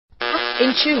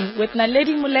In Tune with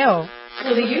Liesl Muller.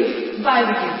 For the youth, by the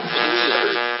youth.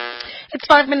 It's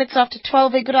 5 minutes after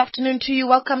 12. A good afternoon to you.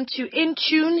 Welcome to In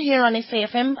Tune here on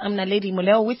SAFM. I'm Liesl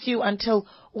Muller with you until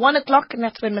 1 o'clock, and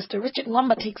that's when Mr. Richard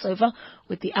Shumba takes over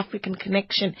with the African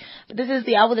Connection. But this is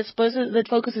the hour that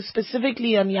focuses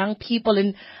specifically on young people.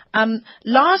 And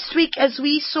last week, as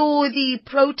we saw the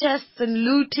protests and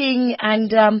looting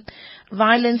and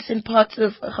violence in parts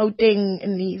of Gauteng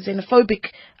and the xenophobic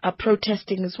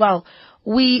protesting as well,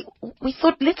 we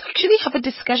thought, let's actually have a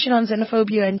discussion on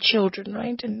xenophobia and children,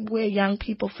 right? And where young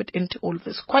people fit into all of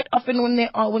this. Quite often when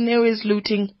there is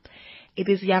looting, it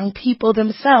is young people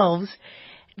themselves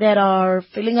that are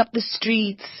filling up the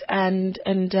streets and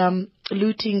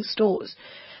looting stores.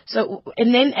 So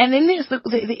and then there's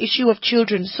the issue of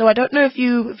children. So I don't know if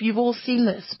you've all seen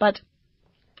this, but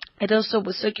it also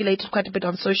was circulated quite a bit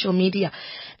on social media.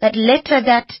 That letter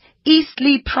that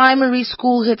Eastleigh Primary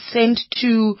School had sent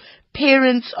to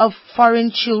parents of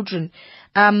foreign children.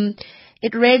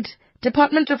 It read,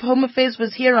 Department of Home Affairs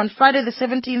was here on Friday the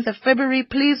 17th of February.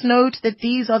 Please note that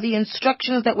these are the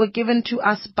instructions that were given to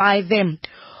us by them.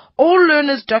 All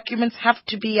learners' documents have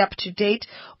to be up to date.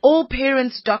 All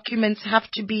parents' documents have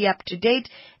to be up to date.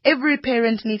 Every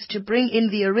parent needs to bring in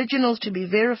the originals to be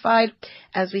verified,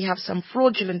 as we have some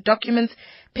fraudulent documents.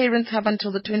 Parents have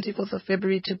until the 24th of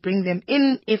February to bring them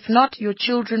in. If not, your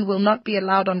children will not be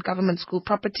allowed on government school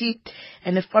property.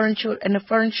 And if foreign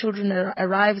children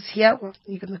arrives here, well,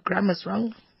 even the grammar's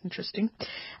wrong. Interesting.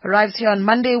 Arrives here on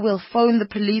Monday, we'll phone the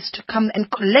police to come and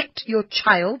collect your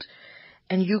child.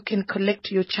 And you can collect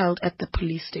your child at the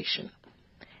police station.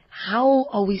 How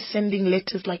are we sending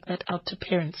letters like that out to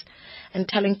parents and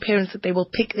telling parents that they will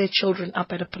pick their children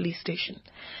up at a police station?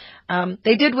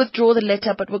 They did withdraw the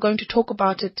letter, but we're going to talk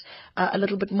about it a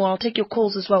little bit more. I'll take your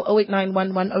calls as well,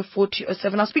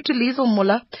 0891104207. I'll speak to Liesl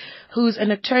Muller, who's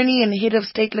an attorney and head of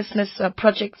Statelessness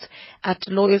Projects at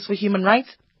Lawyers for Human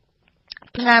Rights.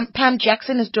 Pam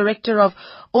Jackson is director of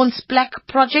Ons Plek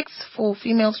Projects for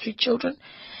female street children.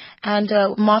 And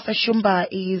Shumba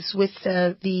is with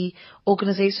the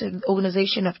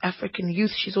Organization of African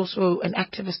Youth. She's also an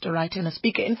activist, a writer, and a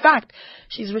speaker. In fact,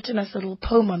 she's written us a little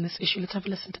poem on this issue. Let's have a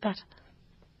listen to that.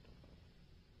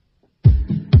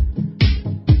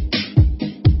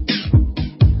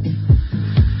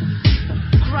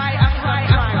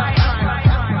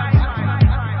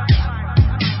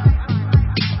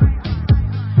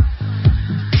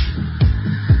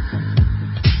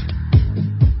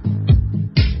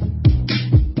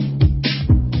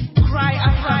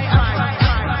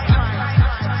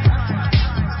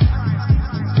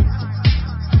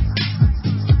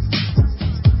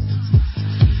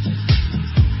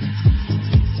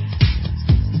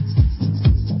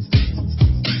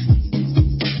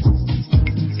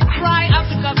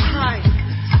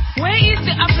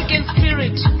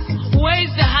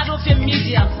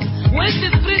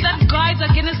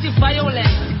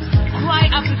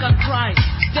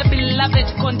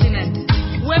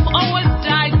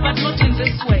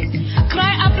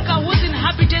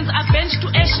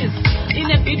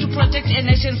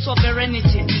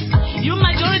 Sovereignty. You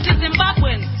majority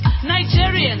Zimbabweans,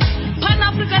 Nigerians,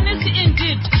 Pan-Africanists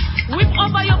indeed, whip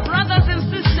over your brothers and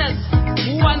sisters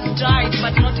who once died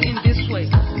but not in this way.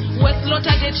 Were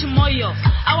slaughtered at Chimoyo,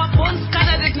 our bones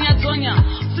scattered at Nyazonya,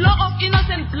 flow of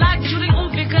innocent blood during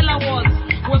Umvikela wars.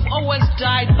 We've always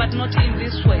died but not in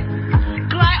this way.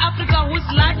 Cry Africa, whose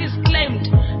life is claimed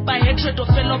by hatred of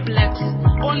fellow blacks,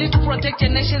 only to protect a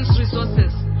nation's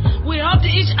resources. We helped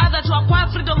each other to acquire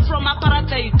freedom from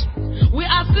apartheid. We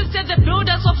assisted the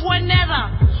builders of one era.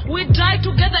 We died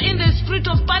together in the spirit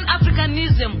of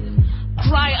Pan-Africanism.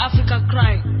 Cry, Africa,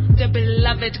 cry, the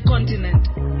beloved continent.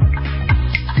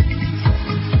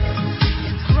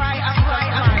 Cry, Africa,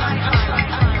 cry.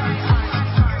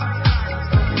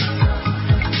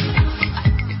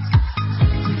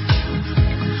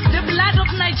 The blood of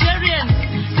Nigerians,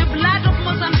 the blood of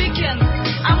Mozambicans,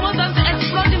 are more than the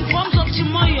exploding bombs of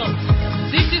Chimoyo.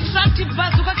 This destructive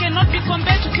bazooka cannot be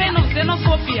compared to pain of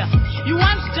xenophobia. You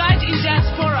once died in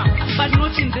diaspora, but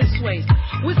not in this way.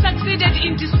 We succeeded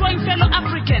in destroying fellow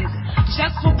Africans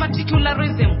just for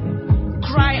particularism.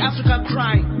 Cry, Africa,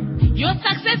 cry. Your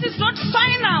success is not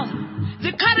final.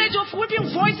 The courage of whipping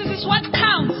voices is what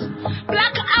counts.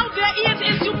 Pluck out their ears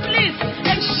as you please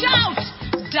and shout.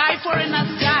 Die, foreigners,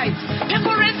 die.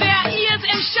 Perforate their ears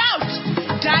and shout.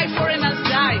 Die, foreigners,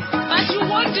 die. But you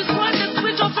won't destroy the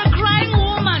spirit of a crying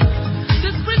woman,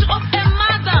 the spirit of a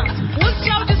mother whose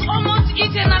child is almost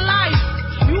eaten alive.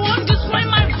 You won't destroy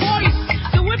my voice,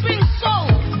 the weeping soul,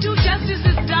 till justice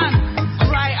is done.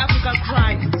 Cry, Africa,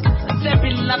 cry, the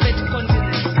beloved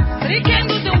continent.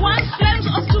 Rekindle the once flames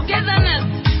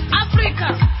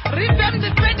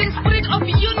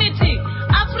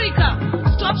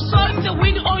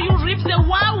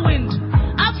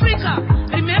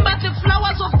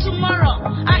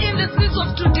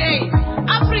cry.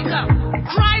 Africa,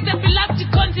 cry the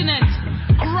beloved continent.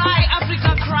 Cry,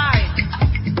 Africa, cry.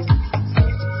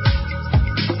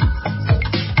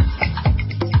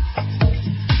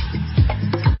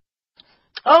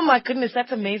 Oh my goodness,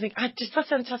 that's amazing. I just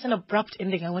such an abrupt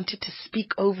ending. I wanted to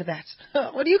speak over that.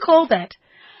 What do you call that?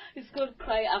 It's called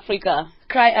Cry Africa.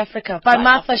 Cry Africa by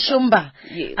Martha Shumba.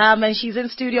 Yes. And she's in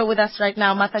studio with us right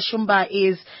now. Martha Shumba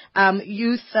is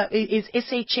is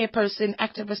SA Chairperson,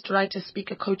 activist, writer,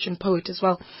 speaker, coach, and poet as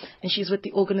well. And she's with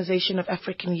the Organization of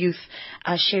African Youth,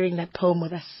 sharing that poem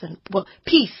with us. And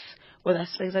peace with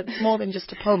us. Because it's more than just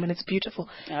a poem, and it's beautiful.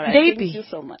 All right. Davey. Thank you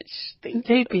so much.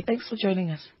 Davey, thanks for joining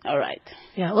us. All right.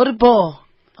 Yeah, Oribo.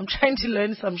 I'm trying to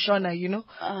learn some Shona, you know.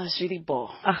 It's really bore.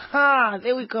 Aha,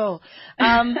 there we go.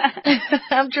 I'm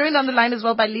joined on the line as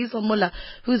well by Liesl Muller,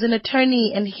 who's an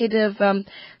attorney and head of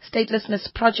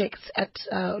Statelessness Projects at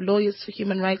Lawyers for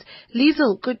Human Rights.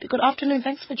 Liesl, good afternoon.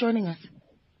 Thanks for joining us.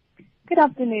 Good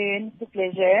afternoon. It's a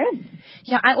pleasure.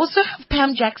 Yeah, I also have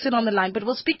Pam Jackson on the line, but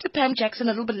we'll speak to Pam Jackson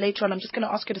a little bit later on. I'm just going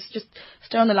to ask her to just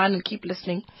stay on the line and keep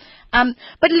listening.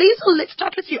 But Liesl, let's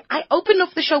start with you. I opened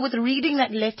off the show with reading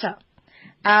that letter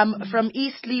from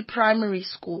Eastleigh Primary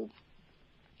School.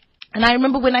 And I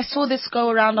remember when I saw this go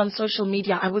around on social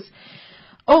media, I was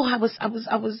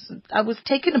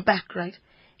taken aback, right?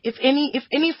 If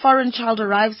any foreign child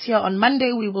arrives here on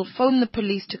Monday, we will phone the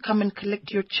police to come and collect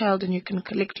your child, and you can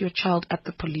collect your child at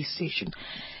the police station.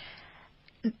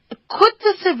 Could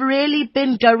this have really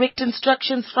been direct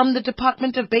instructions from the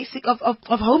Department of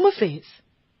Home Affairs?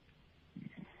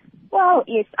 Well,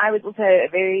 yes, I was also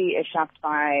very shocked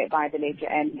by the letter,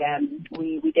 and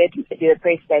we did do a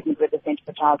press statement with the Centre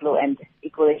for Child Law and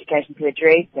Equal Education to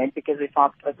address it because we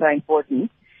felt it was so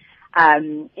important.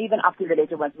 Even after the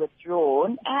letter was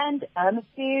withdrawn, and Home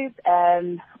Affairs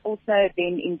also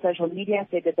then in social media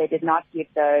said that they did not give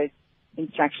those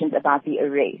instructions about the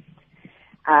arrest.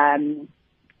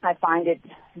 I find it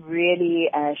really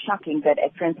shocking that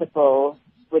a principal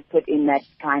would put in that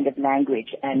kind of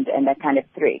language and that kind of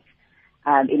threat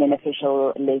in an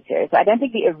official letter. So I don't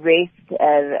think the arrest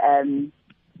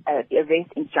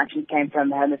instructions came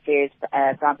from Home Affairs,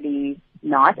 probably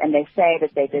not, and they say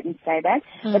that they didn't say that.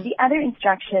 But the other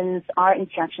instructions are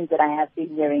instructions that I have been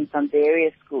hearing from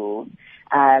various schools,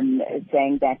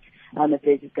 saying that Home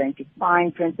Affairs is going to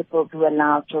fine principals who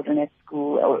allow children at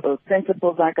school, or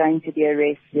principals are going to be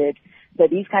arrested. So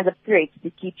these kinds of threats to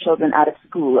keep children out of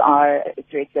school are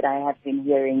threats that I have been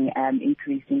hearing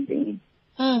increasingly.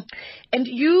 And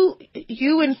you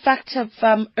in fact have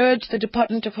urged the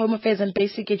Department of Home Affairs and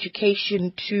Basic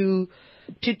Education to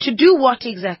do what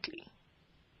exactly?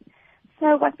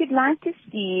 So what we'd like to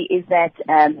see is that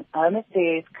Home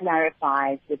Affairs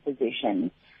clarifies the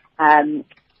position.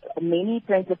 Many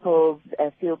principals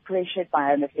feel pressured by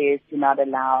Home Affairs to not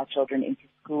allow children into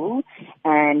school,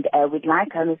 and we'd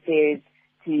like Home Affairs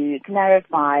to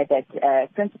clarify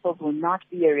that principals will not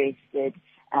be arrested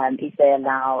if they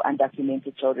allow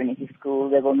undocumented children into school.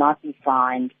 They will not be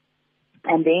fined.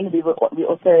 And then we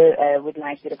also would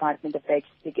like the Department of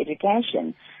Basic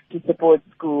Education to support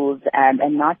schools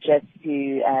and not just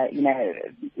to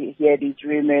hear these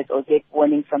rumors or get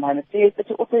warnings from Home Affairs, but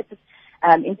to also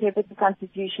interpret the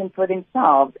Constitution for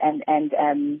themselves and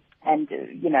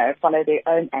follow their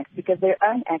own acts, because their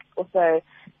own acts also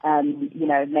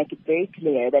make it very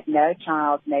clear that no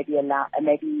child may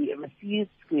be refused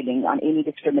schooling on any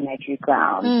discriminatory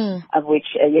grounds, of which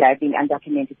being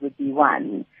undocumented would be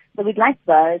one. So we'd like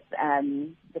both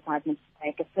departments to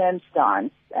take a firm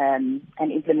stance and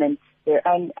implement their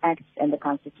own acts and the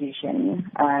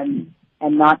Constitution, and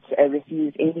not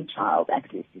refuse any child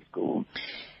access to school.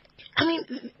 I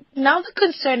mean, now the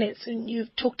concern is, and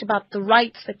you've talked about the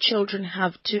rights that children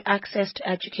have to access to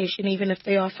education, even if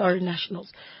they are foreign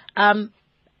nationals. And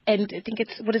I think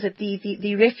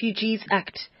the Refugees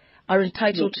Act are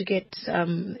entitled to get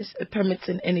permits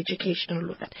in education and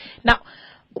all of that. Now,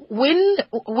 when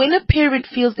a parent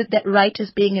feels that right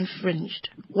is being infringed,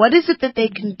 what is it that they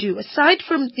can do? Aside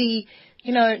from the,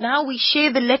 now we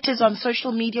share the letters on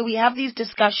social media, we have these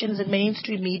discussions in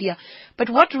mainstream media, but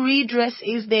what redress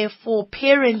is there for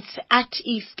parents at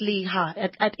Eastleigh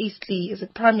High, at Eastleigh, is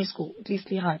it primary school, at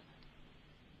Eastleigh High?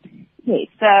 Yes,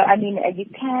 so I mean, you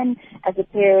can, as a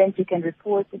parent, you can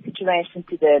report the situation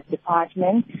to the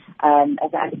department.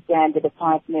 As I understand, the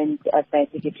Department of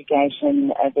Basic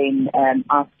Education then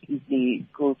asks the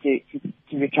school to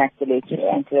retract the letter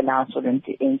and to allow children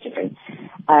to enter.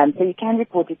 So you can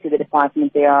report it to the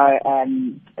department. There are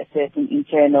certain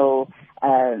internal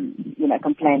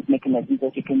complaint mechanisms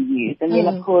that you can use. And then,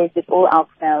 of course, if all else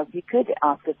fails, you could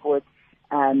ask the court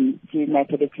to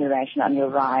make a declaration on your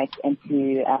rights and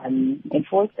to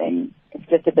enforce them. It's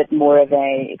just a bit more of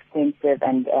a expensive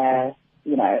and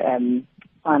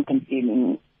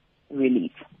time-consuming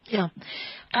relief. Yeah,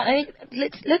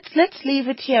 let's leave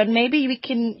it here, and maybe we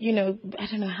can,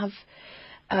 have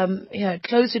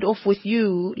close it off with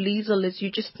you, Liesl, as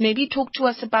you just maybe talk to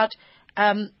us about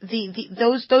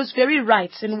those very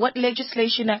rights and what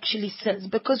legislation actually says.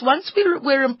 Because once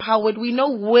we're empowered, we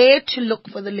know where to look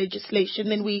for the legislation,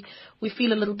 then we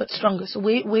feel a little bit stronger. So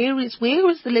where is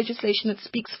the legislation that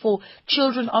speaks for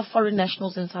children of foreign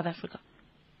nationals in South Africa?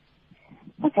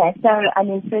 Okay, so,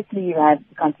 firstly you have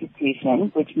the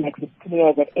Constitution, which makes it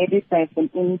clear that every person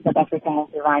in South Africa has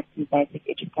the right to basic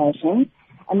education,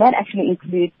 and that actually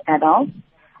includes adults.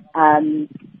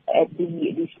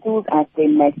 The Schools Act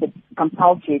then makes it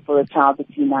compulsory for a child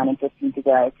between 9 and 15 to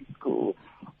go to school.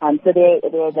 So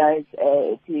there are those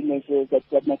two measures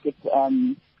that make it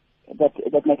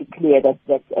that make it clear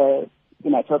that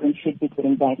children should be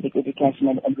getting basic education,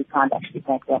 and we can't actually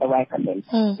take that away from them.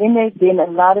 Then there's been a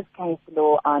lot of case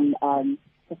law on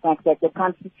the fact that the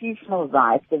constitutional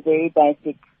rights, the very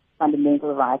basic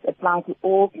fundamental rights, apply to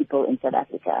all people in South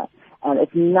Africa.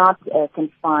 It's not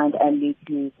confined only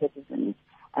to citizens.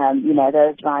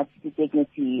 Those rights to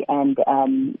dignity and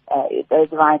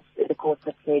those rights, the courts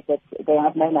have said that they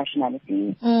have no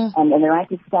nationality. And the right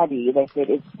to study, they said,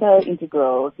 is so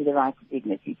integral to the right to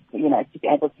dignity, to be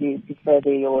able to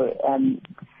further your,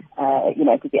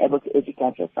 to be able to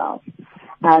educate yourself.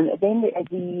 Then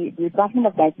the Department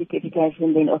of Basic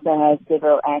Education then also has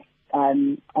several acts,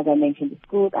 as I mentioned, the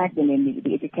Schools Act, and then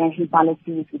the education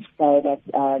policies, which say that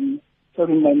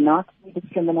children may not be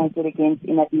discriminated against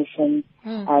in admission.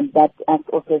 That act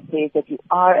also says that you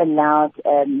are allowed,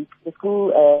 the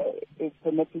school is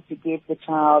permitted to give the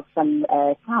child some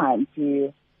time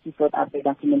to sort out their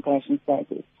documentation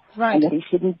status. Right. And that he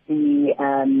shouldn't be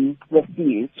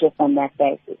refused just on that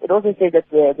basis. It also says that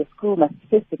the school must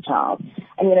assist the child.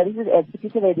 And, this is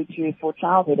particularly true for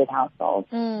child-headed households.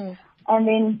 And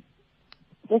then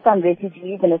just on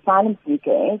refugees and asylum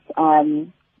seekers,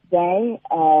 they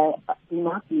do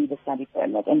not need a study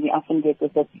permit, and we often get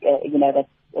this that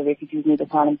refugees need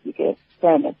asylum seeker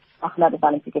permits. Not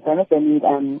asylum seeker permits, they need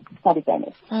study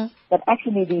permits. But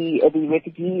actually the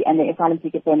refugee and the asylum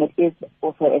seeker permit is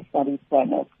also a study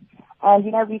permit. And,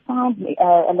 we find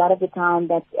a lot of the time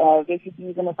that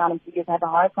refugees and asylum seekers have a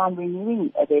hard time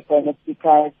renewing their permits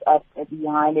because of the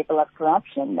high level of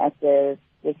corruption at the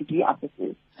refugee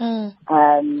offices. So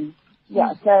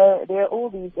there are all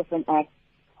these different acts.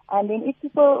 And then if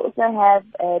people also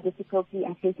have difficulty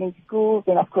accessing schools,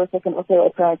 then of course they can also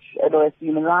approach lawyers for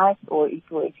human rights or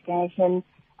equal education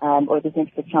or the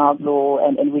Centre for Child Law,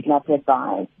 and we'd love to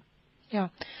advise. Yeah,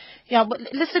 but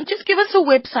listen, just give us a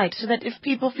website so that if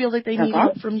people feel that they need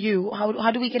help from you,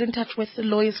 how do we get in touch with the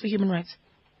Lawyers for Human Rights?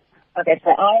 Okay,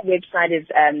 so our website is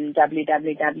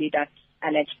www.lhr.org.za.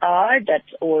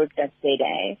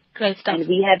 Great stuff. And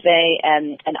we have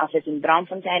an office in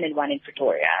Braamfontein and one in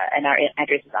Pretoria, and our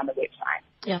address is on the website.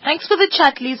 Yeah, thanks for the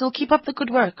chat, Liesl. Keep up the good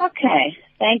work. Okay,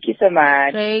 thank you so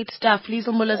much. Great stuff.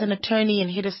 Liesl Muller is an attorney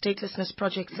and head of Statelessness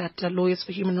Projects at Lawyers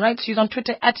for Human Rights. She's on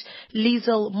Twitter at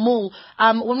Liesl Muller.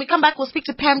 When we come back, we'll speak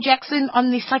to Pam Jackson on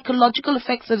the psychological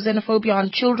effects of xenophobia on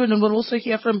children, and we'll also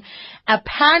hear from a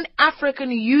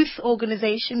Pan-African Youth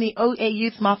Organization, the OA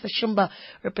Youth, Martha Shumba,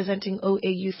 representing OA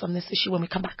Youth on this issue when we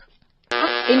come back.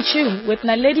 In Tune with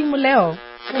Naledi Muleo.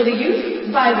 For the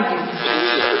youth, by the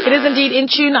youth. It is indeed In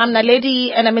Tune. I'm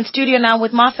Naledi, and I'm in studio now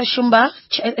with Martha Shumba,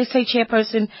 SA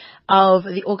Chairperson of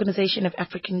the Organization of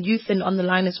African Youth, and on the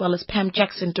line as well as Pam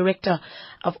Jackson, Director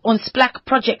of Ons Plek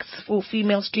Projects for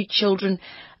Female Street Children.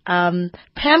 Pam,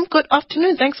 good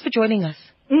afternoon. Thanks for joining us.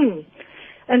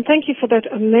 And thank you for that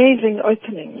amazing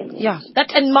opening. Yeah,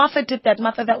 and Martha did that.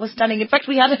 Martha, that was stunning. In fact,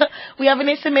 we have an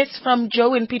SMS from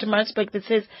Joe in Pietermaritzburg that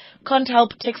says, "Can't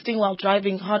help texting while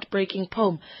driving, heartbreaking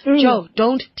poem." Joe,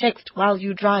 don't text while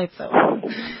you drive, though.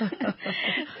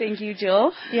 Thank you,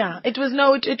 Joe. Yeah, it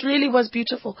really was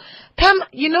beautiful. Pam,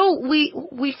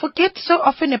 we forget so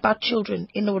often about children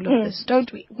in all of this,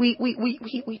 don't we?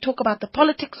 We talk about the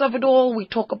politics of it all. We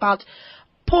talk about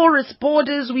porous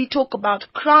borders, we talk about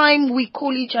crime, we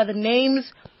call each other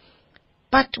names,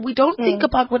 but we don't think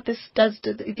about what this does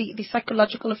to the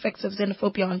psychological effects of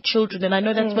xenophobia on children, and I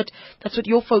know that's what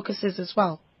your focus is as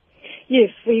well. Yes,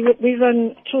 we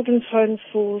run children's homes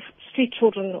for street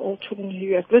children or children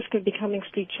who are at risk of becoming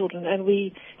street children, and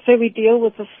we deal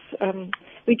with this.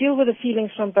 We deal with the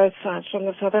feelings from both sides, from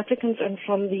the South Africans and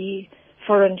from the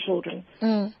foreign children.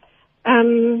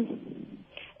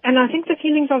 And I think the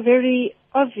feelings are very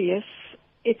obvious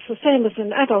it's the same as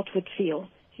an adult would feel.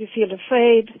 You feel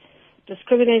afraid,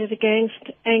 discriminated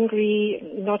against, angry,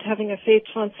 not having a fair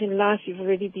chance in life. You've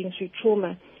already been through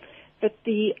trauma. But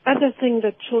the other thing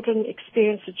that children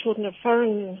experience, the children of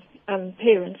foreign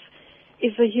parents,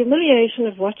 is the humiliation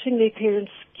of watching their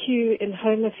parents queue in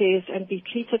home affairs and be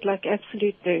treated like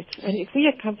absolute dirt. And if we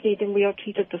accompany them, we are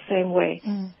treated the same way.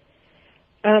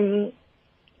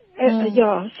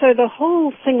 Yeah, so the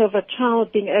whole thing of a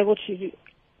child being able to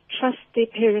trust their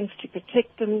parents to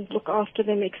protect them, look after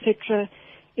them, etc.,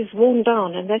 is worn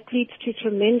down, and that leads to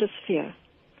tremendous fear.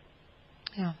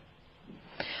 Yeah.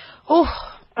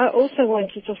 Oh. I also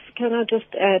want to can I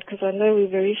just add, because I know we're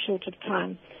very short of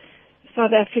time,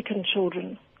 South African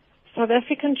children. South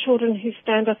African children who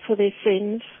stand up for their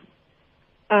friends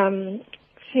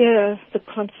fear the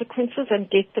consequences and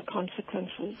get the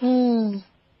consequences.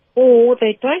 Or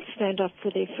they don't stand up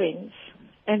for their friends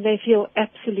and they feel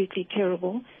absolutely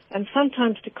terrible. And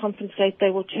sometimes to compensate, they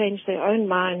will change their own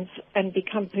minds and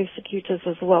become persecutors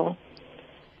as well.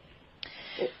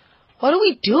 What are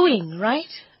we doing,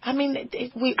 right? I mean,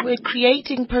 we're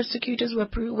creating persecutors.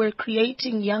 We're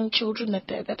creating young children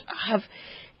that have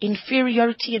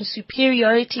inferiority and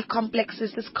superiority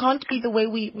complexes. This can't be the way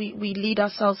we lead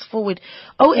ourselves forward.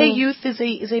 OA Youth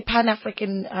is a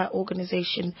Pan-African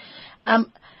organization.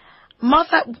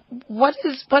 Martha, what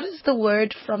is the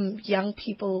word from young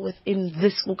people within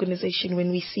this organization when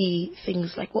we see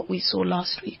things like what we saw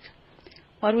last week?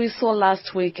 What we saw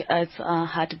last week is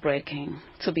heartbreaking,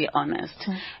 to be honest.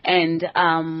 And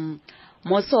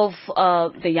most of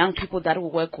the young people that we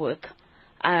work with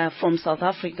are from South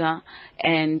Africa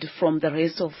and from the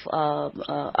rest of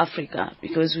Africa,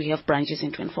 because we have branches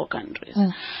in 24 countries.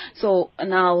 So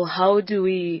now how do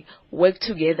we work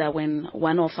together when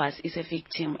one of us is a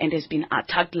victim and has been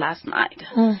attacked last night?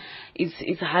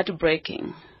 It's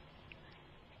heartbreaking.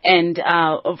 And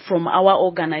from our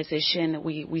organization,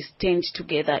 we stand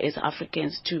together as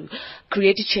Africans to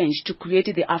create change, to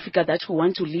create the Africa that we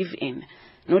want to live in,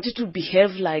 not to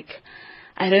behave like,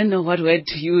 I don't know what word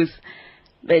to use,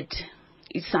 but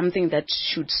it's something that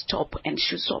should stop and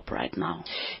should stop right now.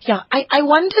 Yeah, I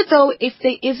wonder though if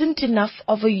there isn't enough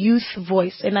of a youth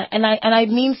voice, and I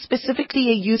mean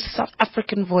specifically a youth South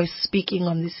African voice speaking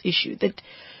on this issue. That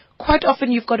quite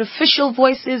often you've got official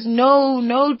voices,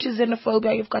 no to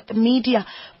xenophobia, you've got the media,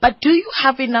 but do you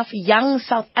have enough young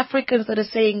South Africans that are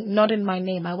saying, not in my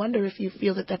name? I wonder if you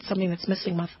feel that that's something that's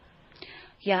missing, Martha.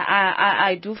 Yeah,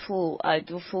 I do feel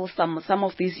some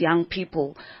of these young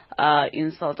people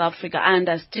in South Africa. I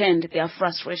understand their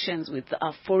frustrations with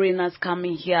foreigners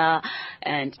coming here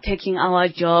and taking our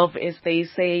job, as they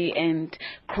say, and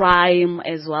crime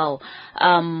as well.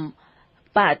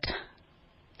 But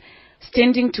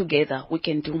standing together, we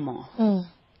can do more.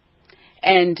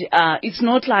 And it's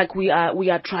not like we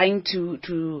are trying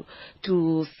to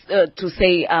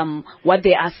say what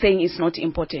they are saying is not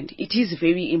important. It is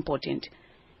very important.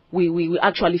 We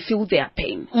actually feel their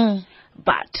pain,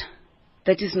 but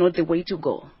that is not the way to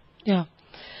go. Yeah.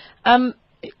 I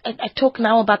talk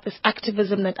now about this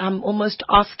activism that I'm almost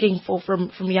asking for from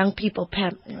young people,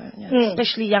 Pam,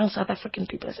 especially young South African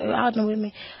people. I say,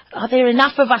 are there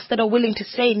enough of us that are willing to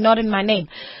say, not in my name?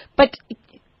 But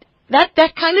that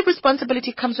kind of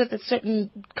responsibility comes with a certain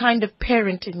kind of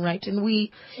parenting, right? And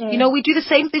we do the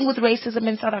same thing with racism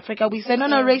in South Africa. We say, no,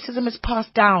 racism is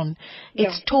passed down.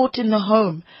 It's taught in the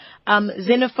home.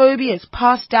 Xenophobia is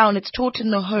passed down. It's taught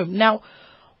in the home. Now,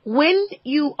 when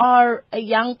you are a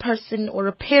young person or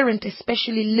a parent,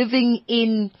 especially living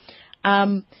in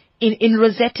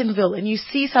Rosettenville, and you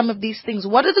see some of these things,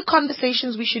 what are the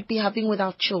conversations we should be having with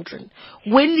our children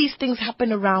when these things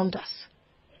happen around us?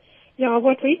 Yeah,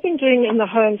 what we've been doing in the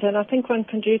homes, and I think one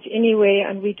can do it anywhere,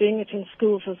 and we're doing it in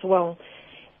schools as well,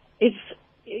 is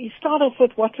you start off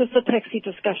with what was the taxi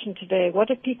discussion today? What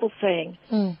are people saying?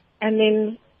 And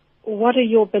then what are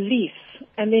your beliefs?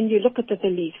 And then you look at the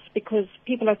beliefs, because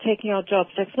people are taking our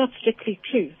jobs. That's not strictly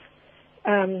true.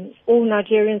 All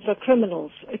Nigerians are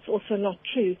criminals. It's also not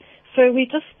true. So we're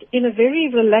just in a very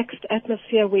relaxed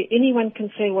atmosphere where anyone can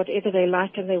say whatever they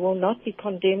like and they will not be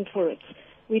condemned for it.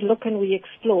 We look and we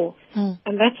explore. And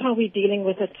that's how we're dealing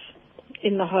with it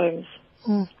in the homes.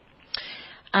 So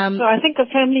I think a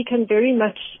family can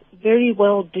very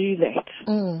well do that.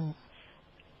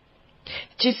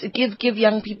 Just give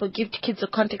young people, give kids a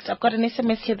context. I've got an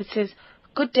SMS here that says,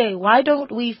 good day, why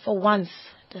don't we for once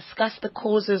discuss the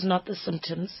causes, not the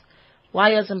symptoms?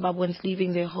 Why are Zimbabweans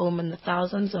leaving their home in the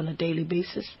thousands on a daily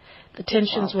basis? The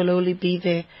tensions will only be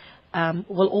there.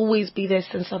 Will always be there,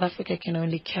 since South Africa can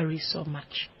only carry so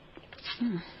much. Do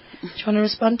you want to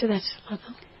respond to that,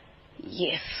 Martha?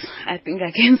 Yes, I think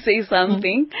I can say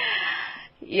something.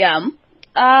 Yeah.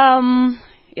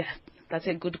 That's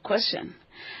a good question.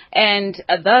 And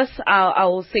thus, I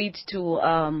will say it to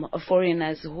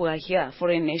foreigners who are here,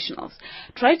 foreign nationals,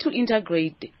 try to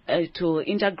integrate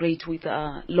with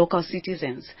local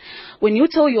citizens. When you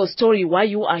tell your story why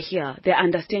you are here, they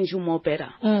understand you more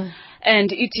better.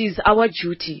 And it is our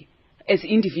duty as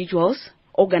individuals,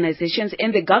 organizations,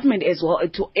 and the government as well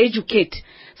to educate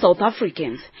South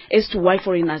Africans as to why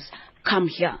foreigners come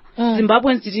here.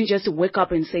 Zimbabweans didn't just wake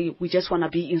up and say, we just want to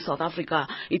be in South Africa.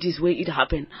 It is where it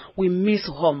happened. We miss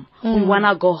home. We want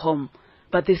to go home.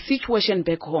 But the situation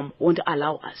back home won't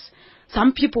allow us.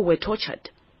 Some people were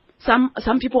tortured. Some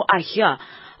people are here.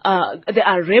 They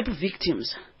are rape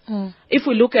victims. If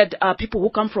we look at people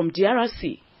who come from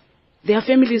DRC, their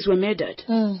families were murdered.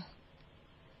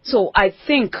 So I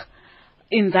think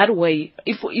in that way,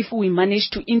 if we manage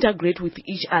to integrate with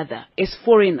each other as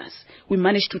foreigners, we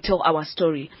manage to tell our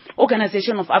story.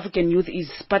 Organization of African Youth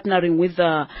is partnering with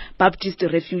the Baptist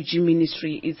Refugee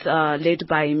Ministry. It's led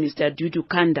by Mr. Dudu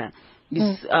Kanda.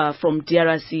 He's from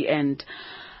DRC, and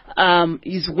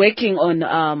he's working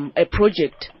on a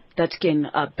project that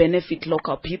can benefit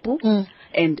local people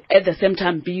and at the same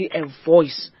time be a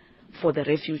voice for the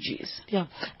refugees. Yeah.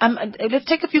 Let's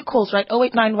take a few calls, right?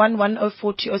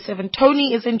 0891104207.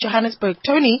 Tony is in Johannesburg.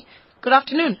 Tony, good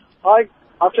afternoon. Hi.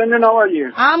 Afternoon, how are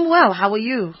you? I'm well. How are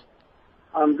you?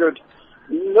 I'm good.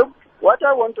 Look, what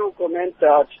I want to comment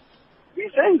that we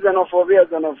say xenophobia.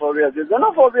 The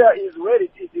xenophobia is where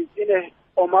it is in a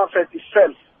Home Affairs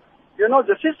itself. You know,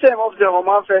 the system of the Home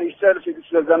Affairs itself is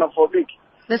xenophobic.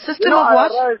 The system of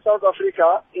what? I arrived in South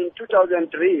Africa in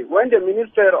 2003 when the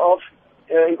Minister of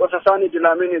Nkosazana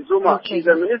Dlamini Zuma is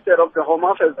the Minister of the Home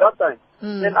Affairs that time.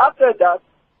 Then after that,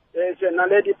 there's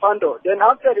Naledi Pandor. Then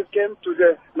after it came to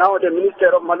the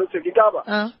Minister of Malutse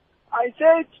Gigaba. I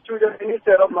said to the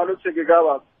Minister of Malutse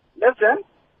Gigaba, listen,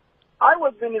 I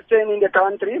was been staying in the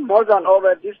country more than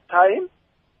over this time,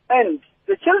 and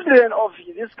the children of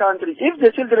this country, if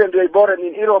the children were born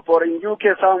in Europe or in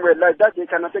UK somewhere like that, they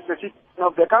cannot take the citizen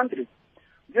of the country.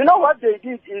 You know what they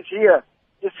did is here,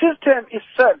 the system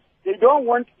itself, they don't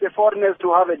want the foreigners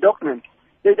to have a document.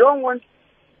 They don't want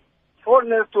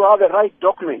foreigners to have a right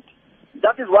document.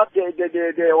 That is what the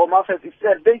Home Affairs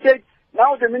said. They said,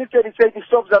 now the minister is saying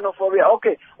stop xenophobia.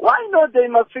 Okay, why not they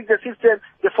must fix the system,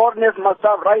 the foreigners must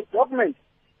have right document.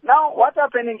 Now what's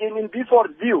happening in Before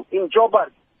View, in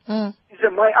Joburg, is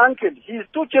my uncle, his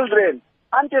two children,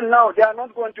 until now they are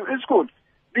not going to school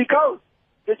because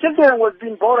the children was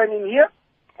being born in here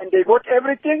and they got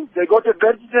everything, they got a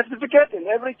birth certificate and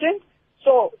everything.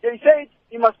 So they said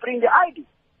he must bring the ID.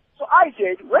 So I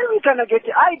said, where we can get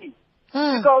the ID?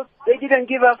 Because they didn't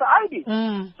give us ID.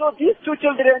 So these two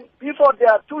children, before they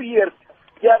are 2 years,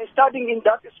 they are studying in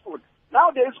that school.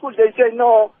 Now the school, they say,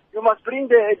 no, you must bring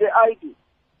the ID.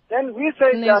 Then we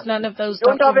say that none of those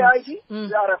don't have an ID,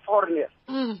 they are a foreigner.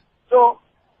 So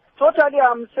totally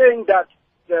I'm saying that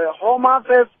the Home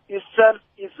Affairs itself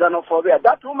is xenophobia.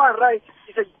 That human right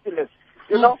is ridiculous.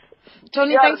 You know?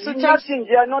 Tony, thanks for nothing.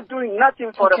 They are not doing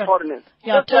nothing for the foreigners.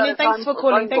 Yeah, Tony, thanks for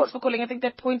calling. Thanks for calling. I think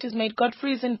that point is made.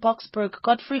 Godfrey is in Boksburg.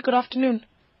 Godfrey, good afternoon.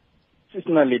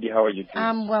 Sister Lady, how are you doing?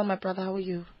 I'm well, my brother. How are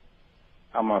you?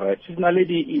 I'm all right. Sister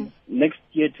Lady, next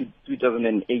year to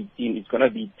 2018, it's going to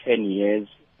be 10 years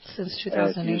since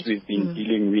 2008. Since we've been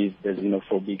dealing with the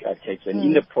xenophobic attacks. And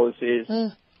in the process,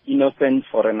 innocent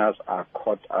foreigners are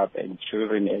caught up and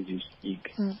children as you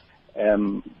speak.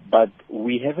 But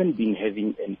we haven't been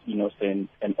having an innocent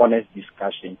and honest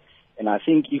discussion. And I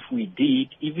think if we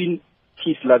did, even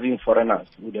peace-loving foreigners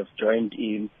would have joined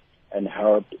in and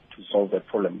helped to solve the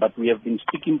problem. But we have been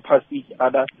speaking past each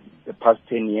other the past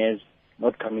 10 years,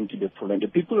 not coming to the problem. The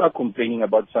people are complaining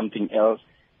about something else.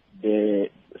 The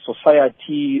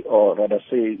society, or rather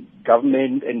say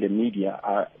government and the media,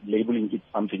 are labeling it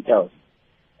something else.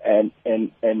 And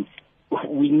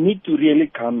we need to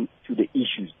really come to the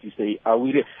issues to say, are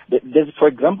we? There's, for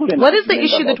example, what is the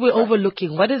issue that we're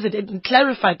overlooking? What is it?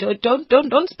 Clarify.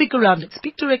 Don't speak around it.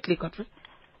 Speak directly, Godfrey.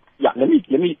 Yeah, let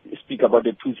me speak about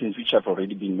the two things which have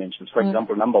already been mentioned. For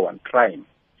example, number one, crime.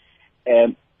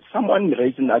 Someone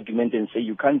raised an argument and say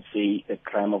you can't say the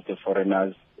crime of the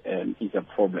foreigners is a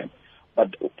problem.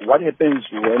 But what happens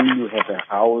when you have a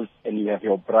house and you have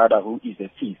your brother who is a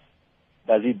thief?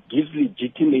 Does it give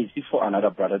legitimacy for another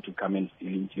brother to come and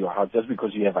steal into your house just because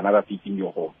you have another thief in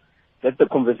your home? That's the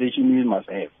conversation we must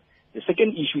have. The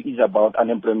second issue is about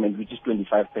unemployment, which is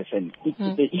 25%. It's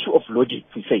the issue of logic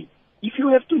to say, if you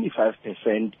have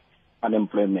 25%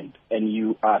 unemployment and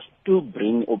you are still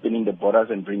opening the borders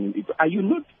and bringing people, are you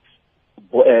not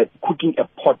cooking a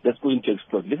pot that's going to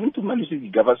explode. Listen to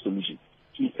Malusi Gava's solution.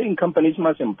 He's saying companies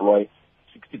must employ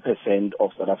 60%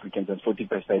 of South Africans and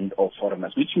 40% of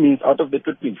foreigners, which means out of the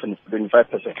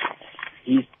 25%,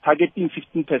 he's targeting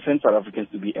 15% South Africans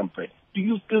to be employed. Do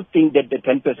you still think that the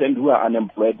 10% who are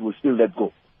unemployed will still let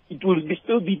go? It will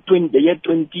still be the year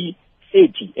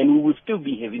 2030, and we will still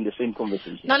be having the same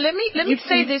conversation. Now, let me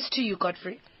say this to you,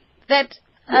 Godfrey, that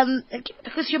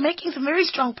because you're making some very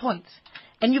strong points,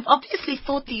 and you've obviously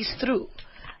thought these through.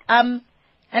 And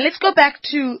let's go back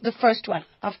to the first one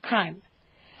of crime.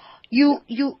 You're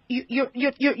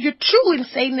true in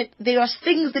saying that there are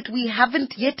things that we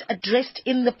haven't yet addressed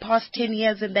in the past 10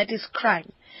 years, and that is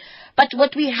crime. But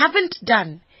what we have in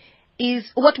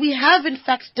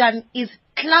fact done is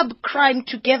club crime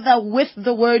together with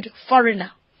the word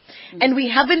foreigner. And we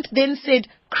haven't then said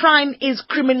crime is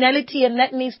criminality and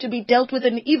that needs to be dealt with.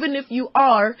 And even if you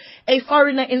are a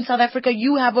foreigner in South Africa,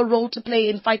 you have a role to play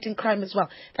in fighting crime as well.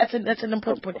 That's an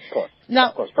important point. Of course.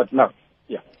 But now,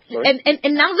 yeah.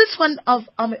 And now this one of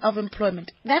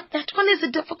employment, that one is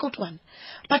a difficult one.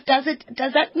 But does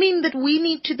that mean that we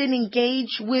need to then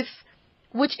engage with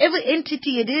whichever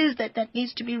entity it is that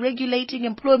needs to be regulating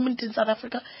employment in South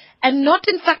Africa, and not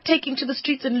in fact taking to the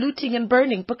streets and looting and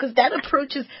burning, because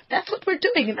that's what we're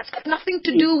doing, and that's got nothing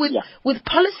to do with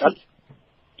policy.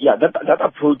 That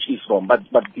approach is wrong. But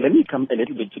let me come a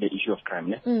little bit to the issue of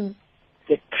crime.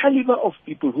 The caliber of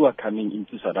people who are coming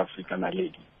into South Africa, my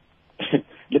lady.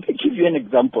 Let me give you an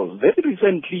example. Very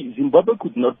recently, Zimbabwe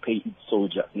could not pay its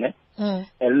soldiers. A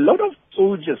lot of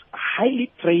soldiers,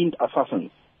 highly trained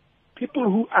assassins, people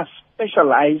who are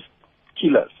specialized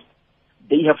killers,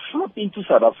 they have flocked into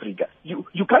South Africa.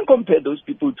 You can't compare those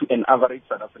people to an average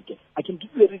South African. I can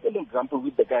give you a recent example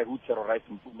with the guy who terrorized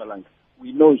in Mpumalanga.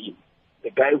 We know him.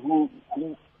 The guy who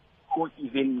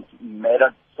even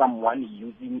murdered someone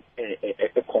using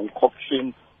a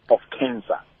concoction of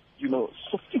cancer.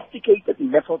 Sophisticated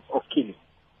methods of killing.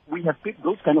 We have picked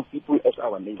those kind of people as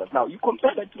our neighbors. Now, you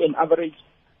compare that to an average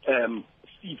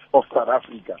thief of South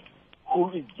Africa,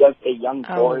 who is just a young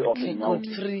boy of a young...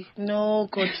 Godfrey. No,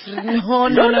 Godfrey.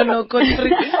 I'm gonna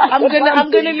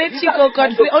let you go,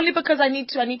 Godfrey, only because I need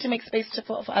to make space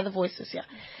for other voices here.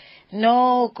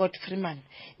 No, Godfrey, man.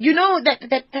 You know that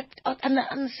on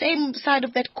the same side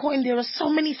of that coin, there are so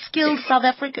many skilled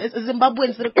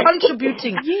Zimbabweans that are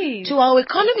contributing to our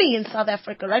economy in South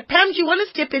Africa, right? Pam, do you want to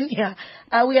step in here?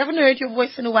 We haven't heard your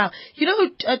voice in a while.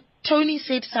 Tony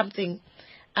said something.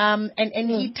 And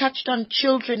he touched on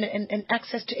children and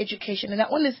access to education, and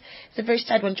that one is a very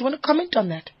sad one. Do you want to comment on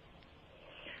that?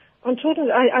 On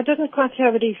children, I didn't quite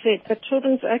hear what he said, but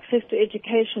children's access to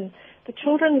education.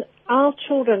 Our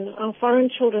foreign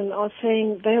children are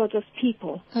saying they are just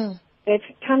people. They've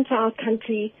come to our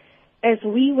country as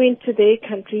we went to their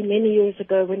country many years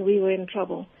ago when we were in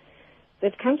trouble.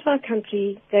 They've come to our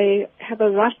country. They have a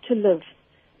right to live.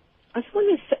 I just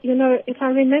want to say, if I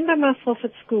remember myself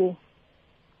at school,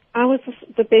 I was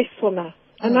the best swimmer.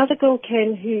 Another girl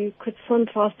came who could swim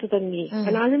faster than me.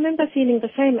 And I remember feeling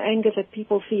the same anger that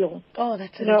people feel. Oh,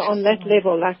 that's on that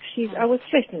level. Like I was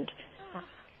threatened.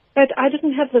 But I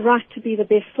didn't have the right to be the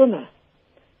best swimmer.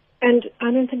 And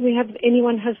I don't think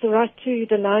anyone has the right to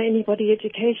deny anybody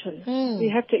education. We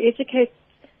have to educate,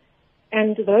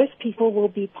 and those people will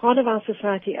be part of our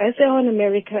society as they are in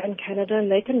America and Canada,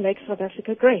 and they can make South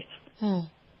Africa great. Oh,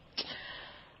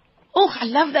 I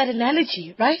love that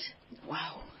analogy, right?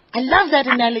 Wow. I love that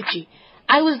analogy.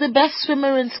 I was the best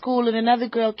swimmer in school, and another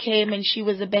girl came and she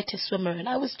was a better swimmer, and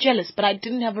I was jealous, but I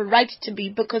didn't have a right to be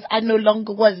because I no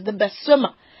longer was the best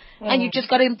swimmer. And you just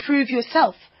got to improve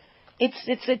yourself. It's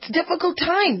difficult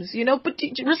times, but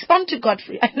respond to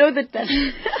Godfrey. I know that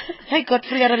hey,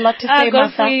 Godfrey had a lot to say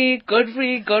about that.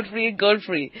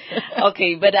 Godfrey.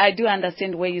 Okay, but I do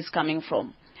understand where he's coming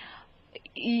from.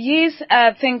 Yes,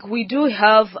 I think we do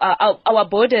have our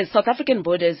borders, South African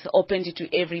borders, opened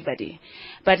to everybody.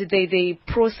 But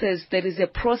there is a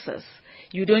process.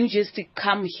 You don't just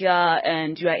come here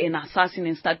and you are an assassin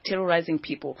and start terrorizing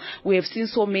people. We have seen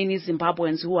so many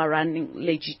Zimbabweans who are running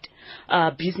legit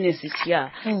businesses here.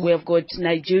 We have got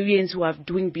Nigerians who are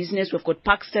doing business. We've got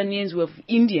Pakistanis, we have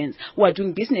Indians who are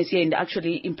doing business here and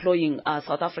actually employing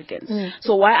South Africans.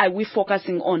 So why are we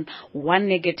focusing on one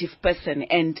negative person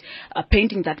and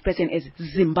painting that person as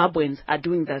Zimbabweans are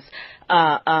doing this?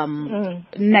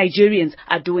 Nigerians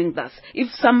are doing this.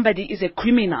 If somebody is a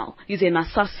criminal, is an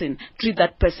assassin, treat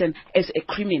that person as a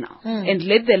criminal and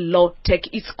let the law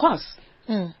take its course.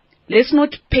 Let's not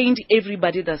paint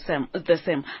everybody the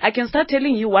same. I can start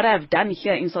telling you what I've done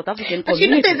here in South African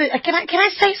community. Can I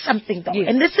say something though? Yes.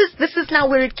 And this is now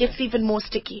where it gets even more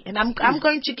sticky. And I'm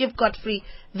going to give Godfrey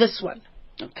this one.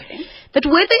 Okay. That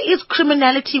where there is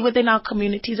criminality within our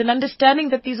communities and understanding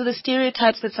that these are the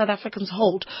stereotypes that South Africans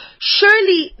hold,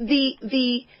 surely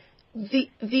the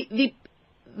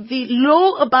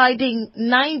law-abiding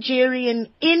Nigerian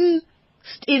in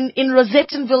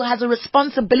Rosettenville has a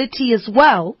responsibility as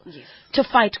well to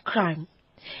fight crime.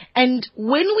 And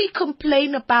when we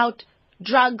complain about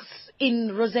drugs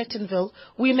in Rosettenville,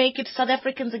 we make it South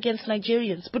Africans against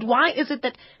Nigerians. But why is it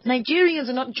that Nigerians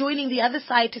are not joining the other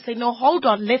side to say, no, hold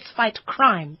on, let's fight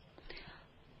crime?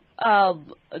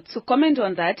 To comment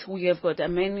on that, we have got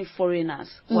many foreigners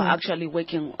who are actually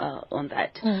working on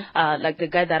that. Like the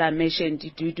guy that I mentioned,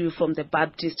 Dudu from the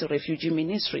Baptist Refugee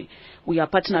Ministry. We are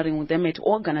partnering with them at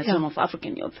Organization of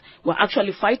African Youth. We're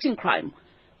actually fighting crime.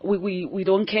 We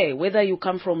don't care whether you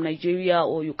come from Nigeria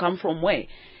or you come from where.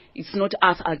 It's not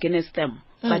us against them,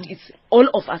 but it's all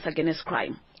of us against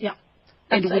crime. Yeah.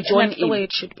 And we join in. That's the way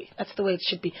it should be. That's the way it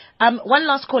should be. One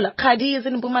last caller. Kadi is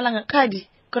in Mpumalanga. Kadi,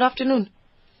 good afternoon.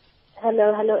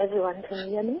 Hello everyone. Can you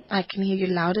hear me? I can hear you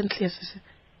loud and clear, sister.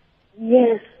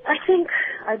 Yes,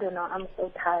 I don't know, I'm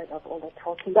so tired of all the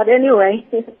talking. But anyway,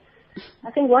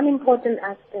 I think one important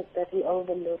aspect that we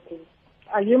overlook is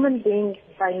are human beings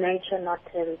by nature not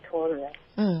territorial?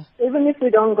 Even if we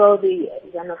don't go the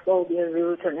xenophobia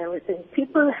route and everything,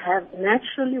 people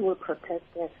naturally will protect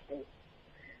their state.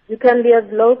 You can be as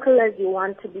local as you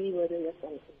want to be, whether you're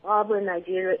from Zimbabwe,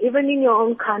 Nigeria, even in your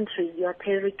own country, you're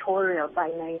territorial by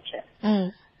nature.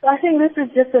 So I think this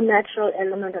is just a natural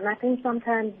element, and I think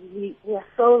sometimes we are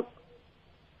so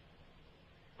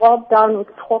bogged down with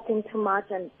talking too much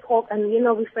and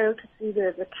we fail to see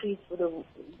the trees for the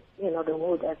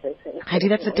wood, as they say. Heidi,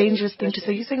 that's a dangerous thing to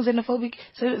say. You're saying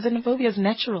xenophobia is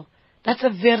natural. That's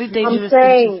a very dangerous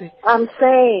thing to say. I'm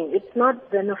saying it's not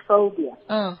xenophobia.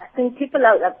 I think people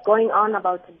are going on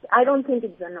about it. I don't think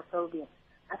it's xenophobia.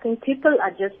 I think people are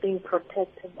just being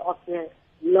protective of their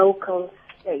local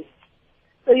space.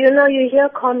 So, you hear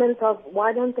comments of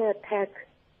why don't they attack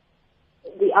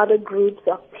the other groups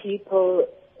of people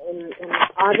in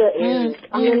other areas.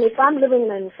 I mean, if I'm living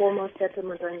in an informal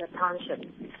settlement or in a township,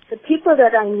 the people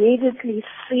that I immediately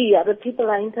see are the people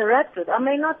I interact with. I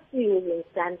may not see who's in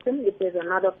Stanton if there's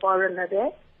another foreigner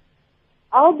there.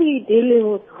 I'll be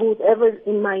dealing with whoever's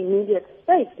in my immediate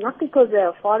space, not because they're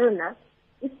a foreigner.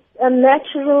 It's a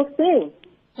natural thing.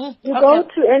 You go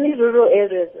to any rural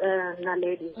areas,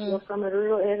 Naledi, you're from a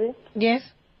rural area? Yes.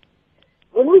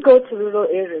 When we go to rural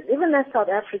areas, even as South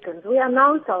Africans, we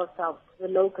announce ourselves to the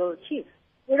local chief.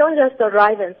 We don't just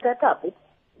arrive and set up. It's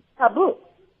taboo.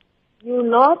 You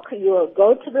knock, you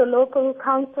go to the local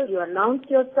council, you announce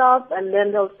yourself, and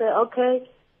then they'll say, okay,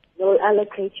 they'll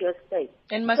allocate your space.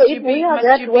 And so if we are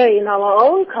that way in our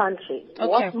own country,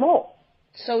 what more?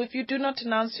 So if you do not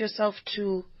announce yourself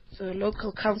to the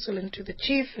local council and to the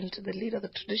chief and to the leader, the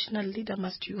traditional leader,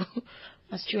 must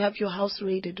you have your house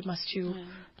raided? Must you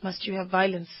have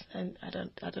violence? And I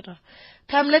don't know.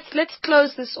 Pam, let's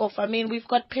close this off. I mean, we've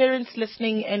got parents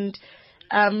listening, and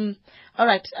all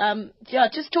right.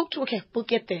 Just talk to. Okay, we'll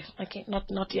get there. Okay,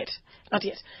 not yet.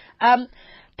 Pam,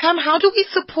 how do we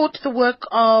support the work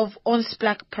of Ons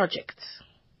Plek Projects?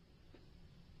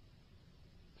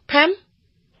 Pam?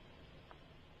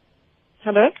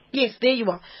 Hello? Yes, there you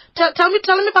are. Tell me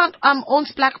about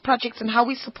Ons Plek Projects and how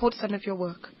we support some of your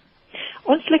work.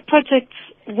 Ons Plek Projects,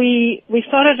 we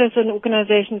started as an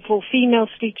organization for female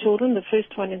street children, the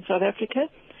first one in South Africa.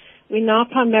 We now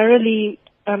primarily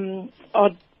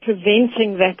are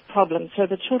preventing that problem. So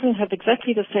the children have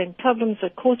exactly the same problems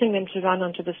that are causing them to run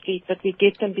onto the street, but we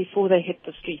get them before they hit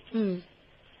the street.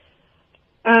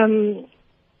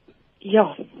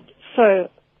 So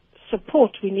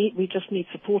support, we just need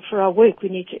support for our work. We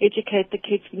need to educate the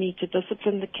kids, we need to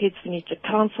discipline the kids, we need to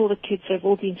counsel the kids. They've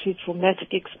all been through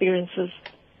traumatic experiences.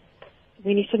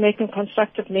 We need to make them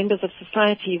constructive members of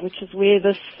society, which is where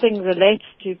this thing relates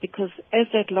to, because as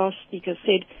that last speaker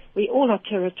said, we all are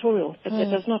territorial, but that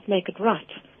does not make it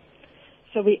right.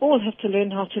 So we all have to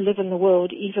learn how to live in the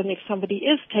world, even if somebody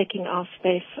is taking our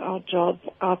space, our job,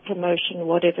 our promotion,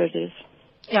 whatever it is.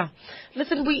 Yeah.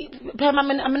 Listen, Pam, I'm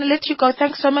going to let you go.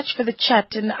 Thanks so much for the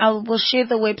chat, and we'll share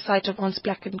the website of Ons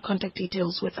Plek and contact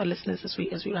details with our listeners as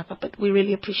we wrap up. But we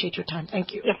really appreciate your time.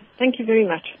 Thank you. Yeah, thank you very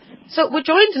much. So we're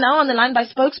joined now on the line by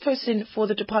spokesperson for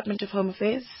the Department of Home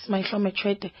Affairs, Mayihlome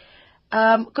Tshwete.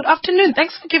 Good afternoon.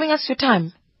 Thanks for giving us your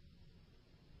time.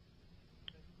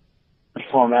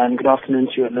 And good afternoon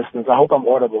to your listeners. I hope I'm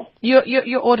audible.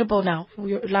 You're audible now.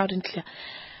 You're loud and clear.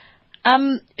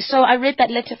 So I read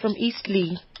that letter from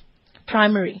Eastleigh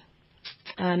Primary,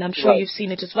 and I'm sure you've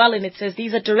seen it as well, and it says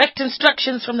these are direct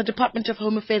instructions from the Department of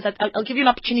Home Affairs. I'll give you an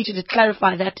opportunity to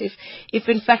clarify that if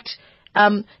in fact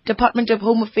Department of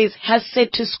Home Affairs has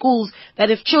said to schools that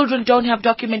if children don't have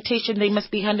documentation, they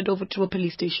must be handed over to a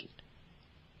police station.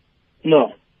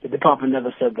 No, the department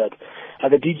never said that.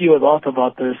 The DG was asked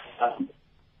about this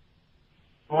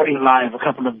morning live a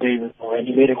couple of days ago, and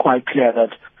he made it quite clear that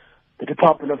the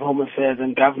Department of Home Affairs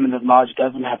and government at large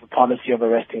doesn't have a policy of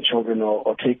arresting children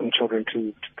or taking children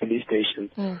to police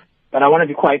stations. But I want to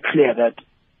be quite clear that,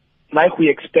 like we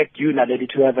expect you, Naledi,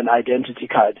 to have an identity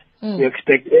card, we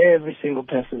expect every single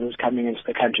person who's coming into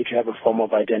the country to have a form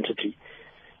of identity.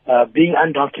 Being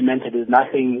undocumented is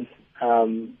nothing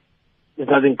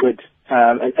good.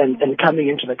 And coming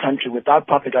into the country without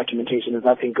proper documentation is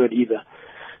nothing good either.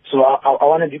 So I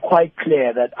want to be quite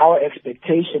clear that our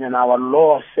expectation and our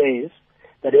law says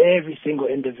that every single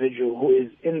individual who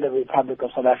is in the Republic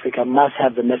of South Africa must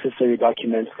have the necessary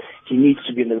documents. He needs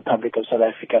to be in the Republic of South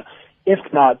Africa. If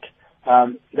not,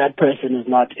 that person is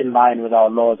not in line with our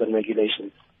laws and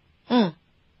regulations.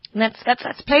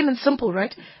 That's plain and simple,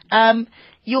 right?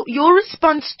 Your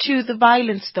response to the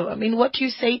violence, though, I mean, what do you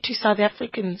say to South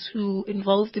Africans who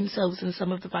involve themselves in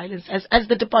some of the violence as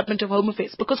the Department of Home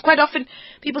Affairs? Because quite often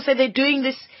people say they're doing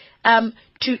this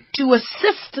to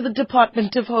assist the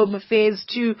Department of Home Affairs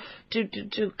to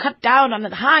cut down on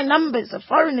the high numbers of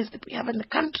foreigners that we have in the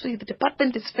country. The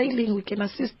department is failing. We can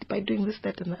assist by doing this,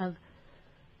 that, and the other.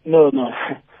 No.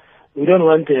 We don't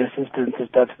want the assistance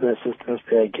if that's the assistance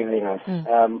they are giving us.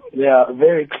 There are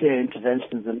very clear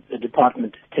interventions that the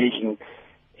department is taking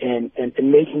in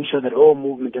making sure that all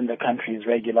movement in the country is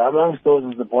regular. Amongst those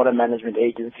is the Border Management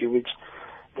Agency, which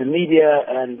the media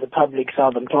and the public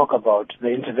seldom talk about, the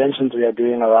interventions we are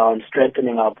doing around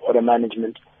strengthening our border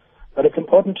management. But it's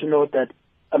important to note that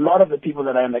a lot of the people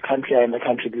that are in the country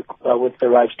with the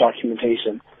right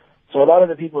documentation. So a lot of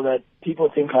the people that people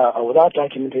think are without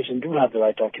documentation do have the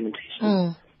right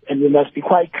documentation. And we must be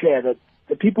quite clear that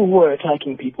the people who are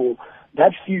attacking people,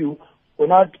 that few, were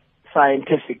not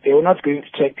scientific. They were not going to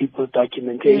check people's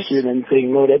documentation and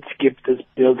saying, no, let's skip this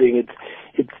building.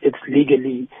 It's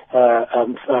legally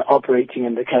operating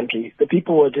in the country. The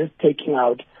people were just taking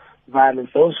out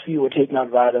violence. Those few were taking out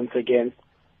violence against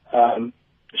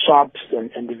shops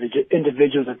and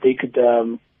individuals that they could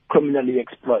criminally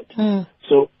exploit.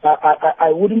 So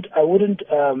I wouldn't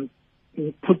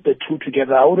put the two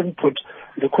together. I wouldn't put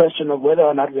the question of whether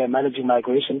or not we are managing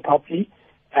migration properly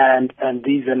and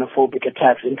these xenophobic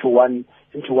attacks into one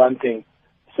thing.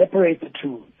 Separate the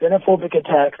two. Xenophobic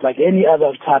attacks, like any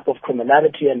other type of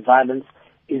criminality and violence,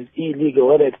 is illegal,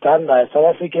 whether it's done by a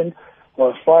South African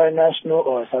or a foreign national,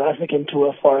 or a South African to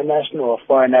a foreign national, or a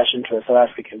foreign national to a South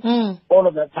African. All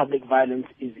of that public violence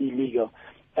is illegal.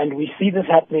 And we see this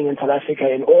happening in South Africa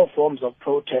in all forms of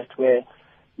protest where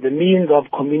the means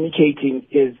of communicating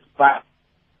is violence.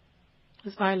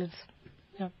 It's violence.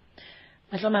 Yeah.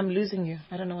 Mayihlome, I'm losing you.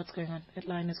 I don't know what's going on. That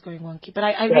line is going wonky. But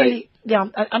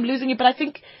I'm losing you. But I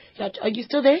think, are you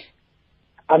still there?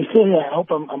 I'm still here. I hope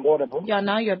I'm audible. Yeah,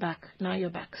 now you're back.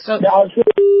 So.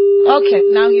 Okay,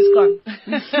 now he's gone.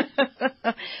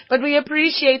 But we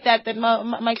appreciate that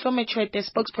Mayihlome Tshwete, the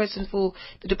spokesperson for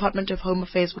the Department of Home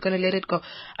Affairs, we're going to let it go.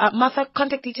 Martha,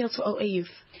 contact details for OA Youth.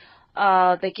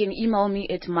 They can email me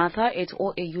at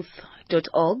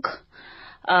martha@oayouth.org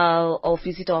or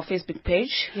visit our Facebook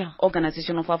page,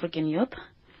 Organization of African Youth.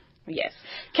 Yes.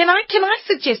 Can I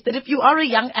suggest that if you are a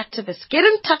young activist, get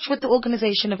in touch with the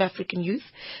Organization of African Youth,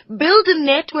 build a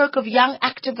network of young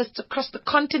activists across the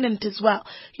continent as well.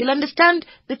 You'll understand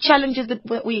the challenges that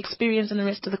we experience in the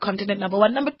rest of the continent, number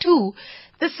one. Number two,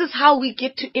 this is how we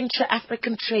get to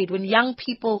intra-African trade, when young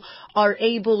people are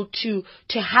able to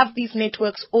have these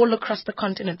networks all across the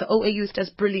continent. The OA Youth does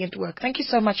brilliant work. Thank you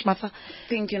so much, Martha.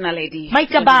 Thank you, Naledi.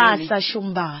 Maitabasa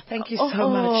Shumba. Thank you so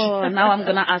much. Now I'm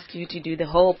going to ask you to do the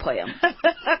whole poem.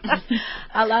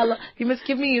 You must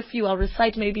give me a few. I'll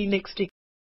recite maybe next week.